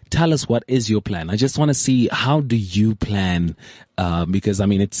 Tell us, what is your plan? I just want to see, how do you plan? Because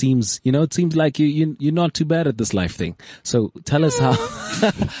it seems like you're not too bad at this life thing. So tell us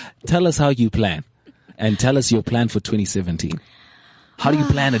how you plan, and tell us your plan for 2017. How do you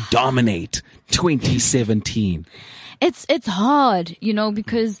plan to dominate 2017? It's hard,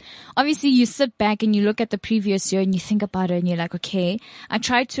 because obviously you sit back and you look at the previous year and you think about it and you're like, okay, I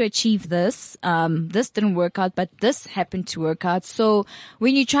tried to achieve this. This didn't work out, but this happened to work out. So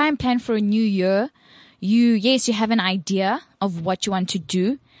when you try and plan for a new year, you have an idea of what you want to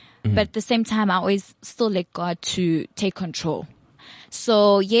do, but at the same time, I always still let God to take control.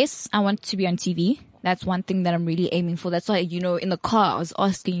 So yes, I want to be on TV. That's one thing that I'm really aiming for. That's why, in the car, I was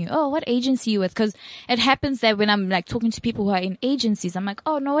asking you, oh, what agency are you with? Because it happens that when I'm like talking to people who are in agencies, I'm like,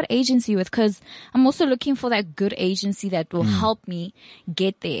 oh, no, what agency are you with? Because I'm also looking for that good agency that will help me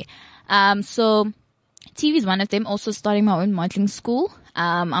get there. So TV is one of them. Also starting my own modeling school.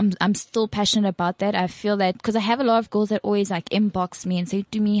 I'm still passionate about that. I feel that because I have a lot of girls that always like inbox me and say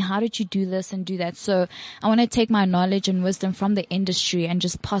to me, how did you do this and do that? So I want to take my knowledge and wisdom from the industry and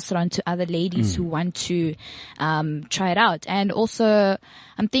just pass it on to other ladies who want to, try it out. And also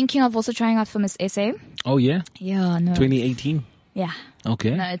I'm thinking of also trying out for Miss SA. Oh yeah, Yeah, no. 2018. Yeah.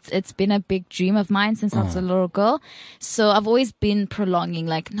 Okay. No, it's been a big dream of mine since I was a little girl. So I've always been prolonging,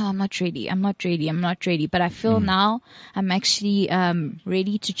 like, no, I'm not ready. But I feel now I'm actually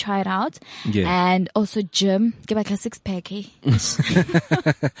ready to try it out. Yeah. And also gym. Get back a 6-pack, hey?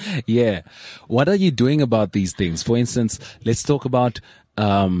 Yeah. What are you doing about these things? For instance, let's talk about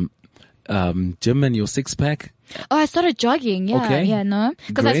gym and your 6-pack. Oh, I started jogging. Yeah. Okay. Yeah, no.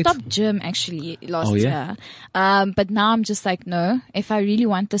 Because I Great. stopped gym actually last yeah? year. But now I'm just like, no, if I really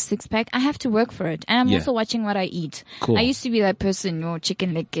want the 6-pack, I have to work for it. And I'm Yeah. also watching what I eat. Cool. I used to be that person,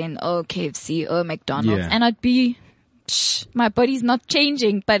 chicken licking, KFC, McDonald's. Yeah. And I'd be my body's not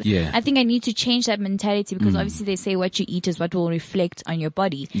changing. But Yeah. I think I need to change that mentality because obviously they say what you eat is what will reflect on your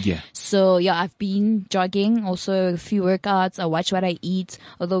body. Yeah. So yeah, I've been jogging, also a few workouts. I watch what I eat,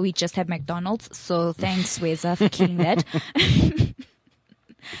 although we just had McDonald's. So thanks, Weza, for killing that.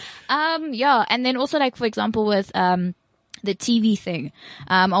 Yeah. And then also like, for example, with, the TV thing.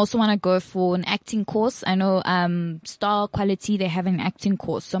 I also want to go for an acting course. I know, Star Quality, they have an acting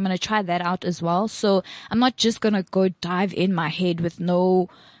course. So I'm going to try that out as well. So I'm not just going to go dive in my head with no,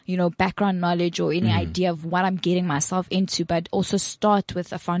 background knowledge or any idea of what I'm getting myself into, but also start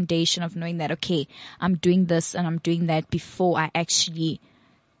with a foundation of knowing that, okay, I'm doing this and I'm doing that before I actually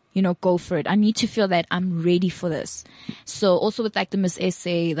go for it. I need to feel that I'm ready for this. So also with like the Miss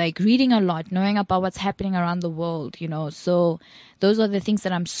Essay, like reading a lot, knowing about what's happening around the world, so those are the things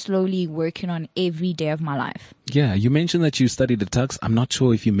that I'm slowly working on every day of my life. Yeah. You mentioned that you studied at Tux. I'm not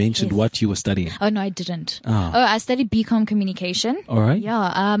sure if you mentioned Yes. what you were studying. Oh, no, I didn't. Oh. I studied BCom communication. All right. Yeah.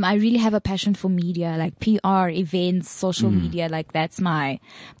 I really have a passion for media, like PR, events, social media. Like that's my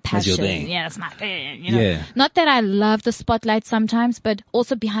passion. That's your thing. Yeah, that's my thing. Yeah. Not that I love the spotlight sometimes, but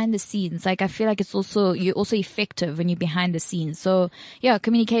also behind the scenes. Like I feel like you're also effective when you're behind the scenes. So yeah,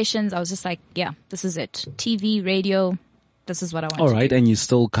 communications, I was just like, yeah, this is it. TV, radio. This is what I want All to right. do. And you're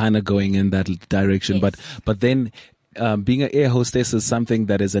still kind of going in that direction, Yes. but then, being an air hostess is something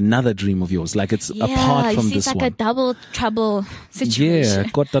that is another dream of yours. Like it's apart from you see, this it's like one. a double trouble situation. Yeah.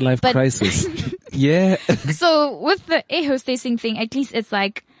 Got the life But- crisis. Yeah. So with the air hostessing thing, at least it's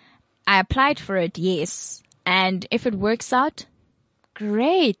like I applied for it, yes. And if it works out,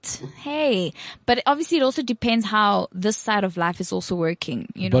 great. Hey. But obviously it also depends how this side of life is also working,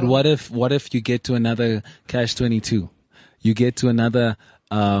 But what if you get to another Cash 22? You get to another,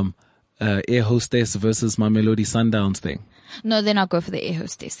 air hostess versus Mamelodi Sundowns thing. No, then I'll go for the air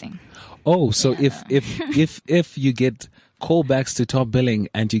hostessing. Oh, so if you get callbacks to top billing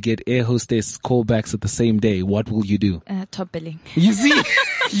and you get air hostess callbacks at the same day, what will you do? Top billing. You see,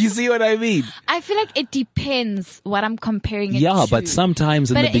 you see what I mean? I feel like it depends what I'm comparing it Yeah, to. but sometimes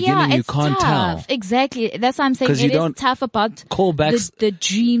in the beginning you it's can't tough. tell. Exactly. That's why I'm saying 'Cause you it is don't- tough about Callbacks- the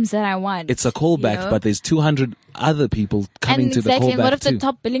dreams that I want. It's a callback, but there's 200 other people coming and to exactly, the and callback what if too. the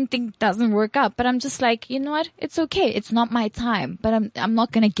top billing thing doesn't work out? But I'm just like, you know what? It's okay. It's not my time, but I'm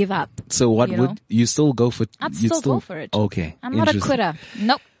not gonna give up. So what you would know? you still go for? I'd you'd still go for it. Okay, I'm not a interesting. quitter.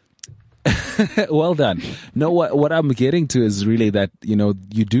 Nope. Well done. No, what I'm getting to is really that,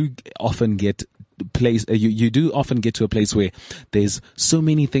 you do often get you do often get to a place where there's so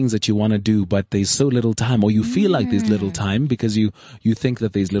many things that you want to do, but there's so little time, or you feel like there's little time because you think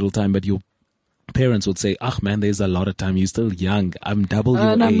that there's little time, but your parents would say, man, there's a lot of time. You're still young. I'm double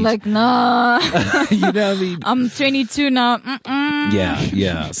your And age. I'm like, nah. You know what I mean? I'm 22 now. Mm-mm.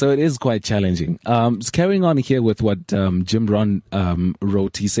 Yeah. So it is quite challenging. Carrying on here with what Jim Rohn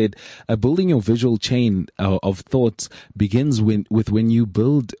wrote, he said, building your visual chain of thoughts begins with when you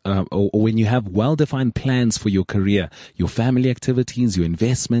build or when you have well-defined plans for your career, your family activities, your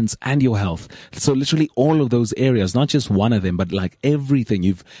investments, and your health. So literally all of those areas, not just one of them, but like everything.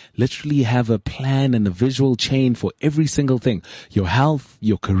 You've literally have a plan and a visual chain for every single thing. Your health,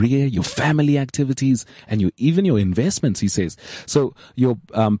 your career, your family activities, and even your investments, he says. So your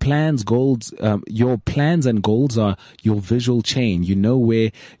plans and goals are your visual chain. You know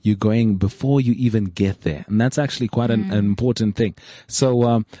where you're going before you even get there. And that's actually quite an important thing.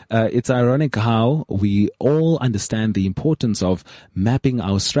 So it's ironic how we all understand the importance of mapping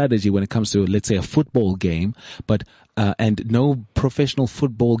our strategy when it comes to, let's say, a football game, but and no professional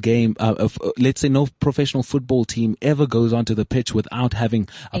football game, let's say no professional football team ever goes onto the pitch without having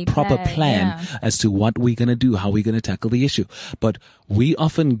a proper plan as to what we're going to do, how we're going to tackle the issue. But we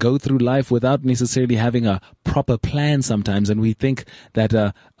often go through life without necessarily having a proper plan sometimes. And we think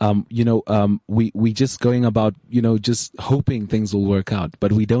that, we just going about, just hoping things will work out,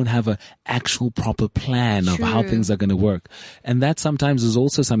 but we don't have an actual proper plan of how things are going to work. And that sometimes is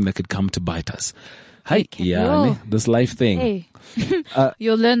also something that could come to bite us. Hi, this life thing. Hey,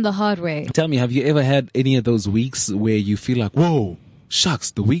 you'll learn the hard way. Tell me, have you ever had any of those weeks where you feel like, whoa, shucks,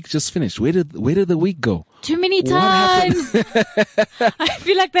 the week just finished. Where did the week go? Too many times. I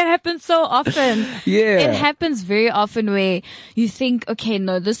feel like that happens so often. Yeah. It happens very often where you think, okay,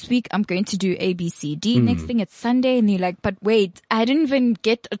 no, this week I'm going to do A, B, C, D. Next thing it's Sunday and you're like, but wait, I didn't even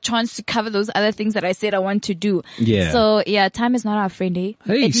get a chance to cover those other things that I said I want to do. Yeah. So yeah, time is not our friend, eh?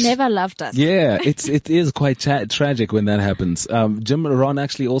 It never loved us. Yeah, it is quite tragic when that happens. Jim Rohn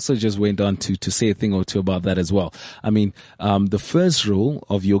actually also just went on to say a thing or two about that as well. I mean, the first rule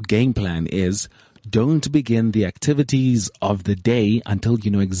of your game plan is don't begin the activities of the day until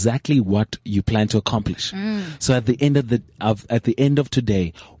you know exactly what you plan to accomplish. So at the end of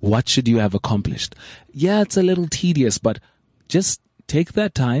today, what should you have accomplished? Yeah, it's a little tedious, but just take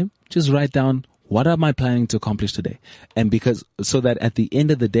that time, just write down, what am I planning to accomplish today? And so that at the end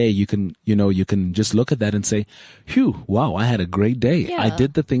of the day, you can just look at that and say, phew, wow, I had a great day. Yeah. I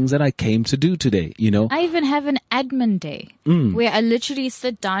did the things that I came to do today, I even have an admin day where I literally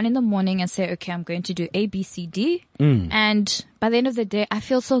sit down in the morning and say, okay, I'm going to do A, B, C, D. And by the end of the day, I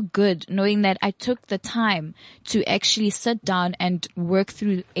feel so good knowing that I took the time to actually sit down and work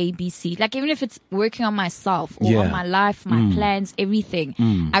through A, B, C. Like even if it's working on myself or on my life, my plans, everything,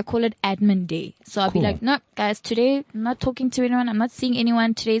 I call it admin day. So I'll be like, no, guys, today I'm not talking to anyone. I'm not seeing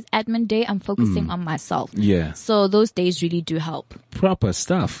anyone. Today's admin day. I'm focusing on myself. Yeah. So those days really do help. Proper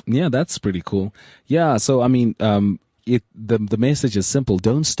stuff. Yeah, that's pretty cool. Yeah. So, I mean, the message is simple.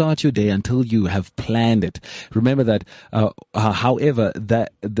 Don't start your day until you have planned it. Remember that, however,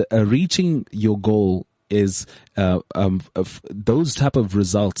 reaching your goal is, those type of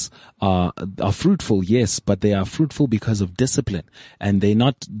results are fruitful, yes, but they are fruitful because of discipline, and they're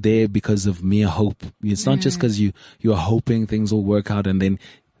not there because of mere hope. It's not just because you are hoping things will work out and then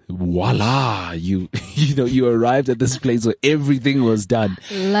voila, you arrived at this place where everything was done.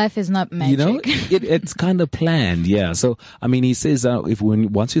 Life is not magic. It's kind of planned. Yeah. So, I mean, he says,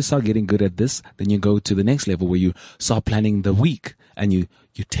 once you start getting good at this, then you go to the next level where you start planning the week and you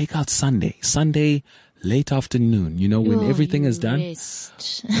take out Sunday, late afternoon, when everything is done.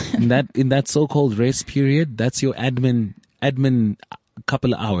 in that so-called rest period, that's your admin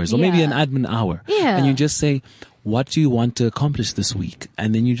couple of hours, or maybe an admin hour. Yeah. And you just say, what do you want to accomplish this week?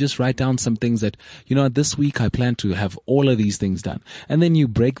 And then you just write down some things that, this week I plan to have all of these things done. And then you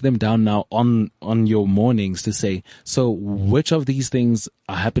break them down now on your mornings to say, so which of these things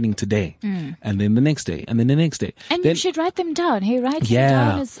are happening today? And then the next day, and then the next day. And then, you should write them down. Hey, write them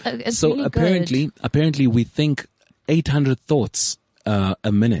down is so really apparently we think 800 thoughts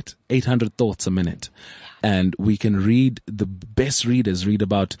a minute, 800 thoughts a minute. And we can read, the best readers read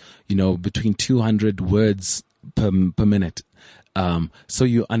about, between 200 words per minute. So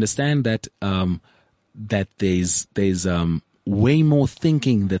you understand that, that there's way more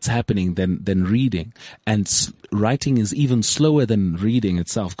thinking that's happening than reading. And writing is even slower than reading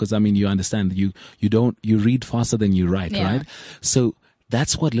itself. Cause you understand you read faster than you write, right? So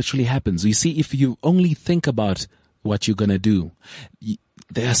that's what literally happens. You see, if you only think about what you're going to do,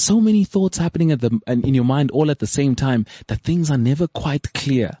 there are so many thoughts happening in your mind all at the same time that things are never quite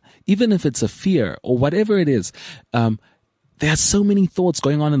clear. Even if it's a fear or whatever it is, there are so many thoughts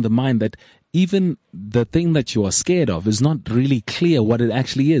going on in the mind that even the thing that you are scared of is not really clear what it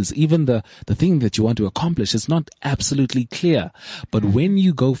actually is. Even the thing that you want to accomplish is not absolutely clear. But when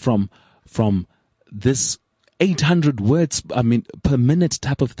you go from this 800 words, per minute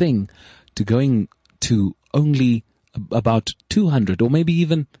type of thing to going to only about 200 or maybe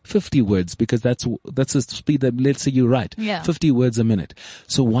even 50 words, because that's the speed that, let's say you write 50 words a minute.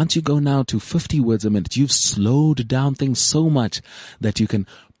 So once you go now to 50 words a minute, you've slowed down things so much that you can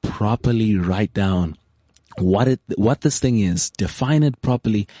properly write down what this thing is, define it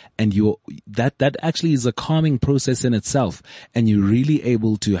properly, and that actually is a calming process in itself, and you're really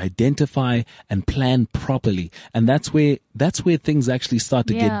able to identify and plan properly. And that's where things actually start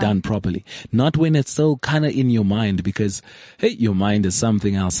to get done properly, not when it's still kind of in your mind, because hey, your mind is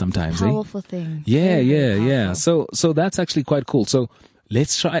something else sometimes. Powerful thing. Yeah. So that's actually quite cool. So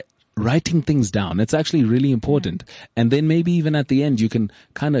let's try writing things down. It's actually really important. And then maybe even at the end, you can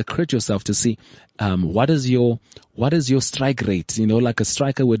kind of crit yourself to see, what is your strike rate? Like a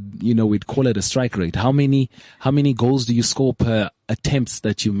striker would, we'd call it a strike rate. How many goals do you score per attempts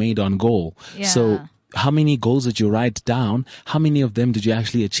that you made on goal? Yeah. So how many goals did you write down? How many of them did you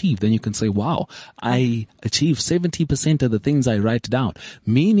actually achieve? Then you can say, wow, I achieved 70% of the things I write down,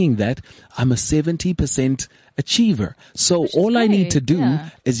 meaning that I'm a 70% achiever. So all I need to do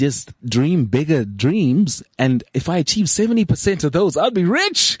is just dream bigger dreams. And if I achieve 70% of those, I'll be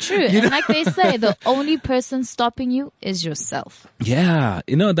rich. True. And like they say, the only person stopping you is yourself. Yeah.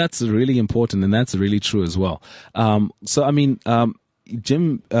 That's really important. And that's really true as well.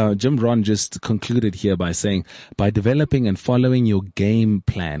 Jim Rohn just concluded here by saying, by developing and following your game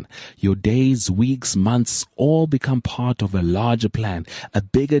plan, your days, weeks, months all become part of a larger plan, a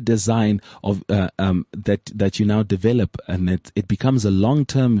bigger design of that you now develop, and it becomes a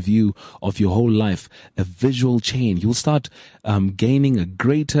long-term view of your whole life, a visual chain. You'll start gaining a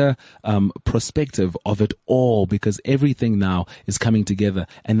greater perspective of it all, because everything now is coming together,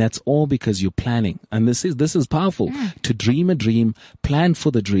 and that's all because you're planning. And this is powerful. To dream a dream, plan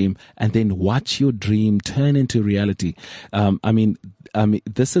for the dream, and then watch your dream turn into reality.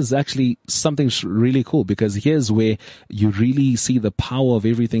 This is actually something really cool, because here's where you really see the power of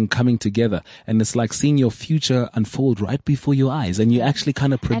everything coming together. And it's like seeing your future unfold right before your eyes, and you actually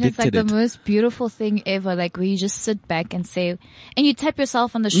kind of predicted it. And it's like the most beautiful thing ever, like where you just sit back and say, and you tap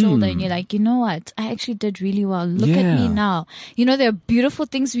yourself on the shoulder and you're like, you know what? I actually did really well. Look at me now. You know, there are beautiful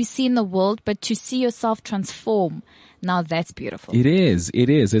things we see in the world, but to see yourself transform, now that's beautiful. It is.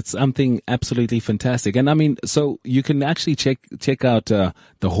 It's something absolutely fantastic. And I mean, so you can actually check out the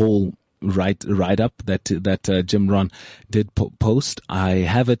whole write up that Jim Rohn did post. I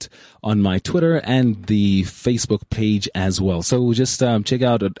have it on my Twitter and the Facebook page as well. So just check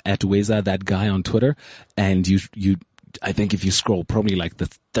out at Weza That Guy on Twitter, and you I think if you scroll, probably like the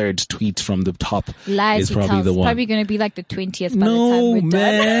third tweet from the top Lies is probably the one. It's probably going to be like the 20th by the time we're done.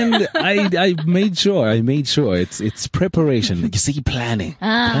 Man, I made sure. It's preparation. You see, planning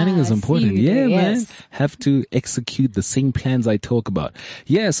is important. Yeah, man. Have to execute the same plans I talk about.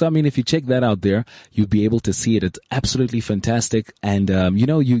 Yeah, so I mean, if you check that out there, you'll be able to see it. It's absolutely fantastic. And,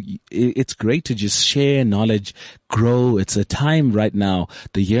 it's great to just share knowledge, grow. It's a time right now,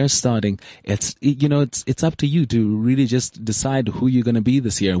 the year's starting. It's up to you to really just decide who you're going to be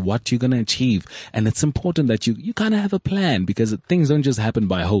this year, what you're going to achieve. And it's important that you kind of have a plan, because things don't just happen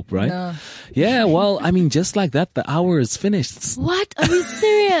by hope, right? No. Yeah, well, I mean, just like that, the hour is finished. What? Are you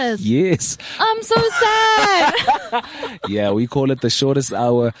serious? Yes. I'm so sad. Yeah, we call it the shortest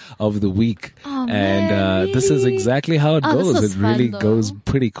hour of the week. Oh, and man, really? This is exactly how it goes. It really goes though.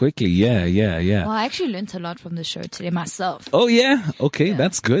 pretty quickly. Yeah. Well, I actually learned a lot from the show today myself. Oh, yeah? Okay, yeah.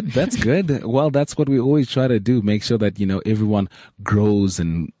 That's good. Well, that's what we always try to do. Make sure that, everyone grows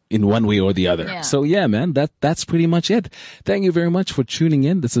in one way or the other. Yeah. So yeah, man, that's pretty much it. Thank you very much for tuning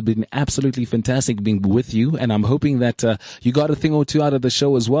in. This has been absolutely fantastic being with you, and I'm hoping that you got a thing or two out of the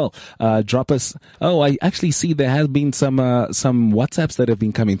show as well. Drop us. Oh, I actually see there has been some WhatsApps that have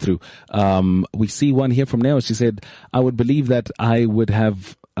been coming through. We see one here from Neo. She said, I would believe that I would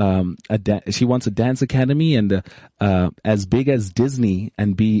have she wants a dance academy and as big as Disney,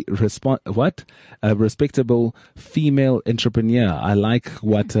 and be a respectable female entrepreneur. I like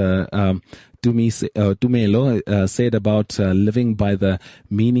what Dumelo said about living by the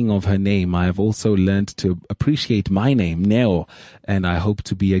meaning of her name. I have also learned to appreciate my name, Neo, and I hope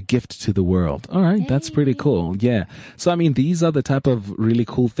to be a gift to the world. All right, that's pretty cool. Yeah. So I mean, these are the type of really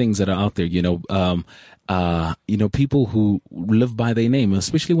cool things that are out there. People who live by their name,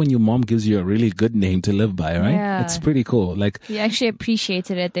 especially when your mom gives you a really good name to live by, right? Yeah. It's pretty cool. Like, you actually appreciate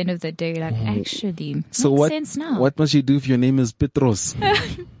it at the end of the day. Like, actually, so makes sense now. What must you do if your name is Petros?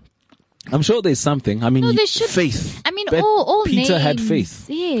 I'm sure there's something. I mean, faith. I mean, all Peter names had faith.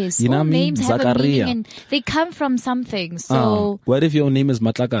 Yes, you know all what I mean? names have a meaning, and they come from something. So, what if your name is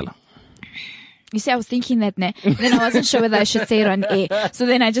Matlakala? You see, I was thinking that, then I wasn't sure whether I should say it on air. So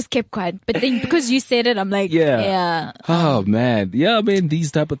then I just kept quiet. But then because you said it, I'm like, yeah. Oh man, yeah. I mean,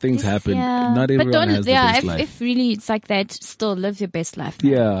 these type of things happen. Yeah. Not everyone has the best life. If really it's like that, still live your best life.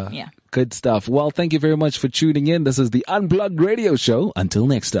 Man. Yeah. Good stuff. Well, thank you very much for tuning in. This is the Unplugged Radio Show. Until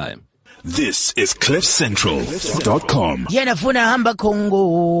next time. This is CliffCentral.com. Yenafuna hamba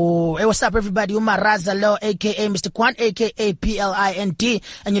Kongo. Hey, what's up, everybody? Umaraza Lo, aka Mr. Kwan, aka PLINT,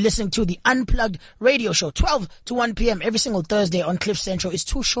 and you're listening to the Unplugged Radio Show, 12 to 1 p.m. every single Thursday on Cliff Central. It's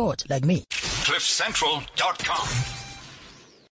too short, like me. CliffCentral.com.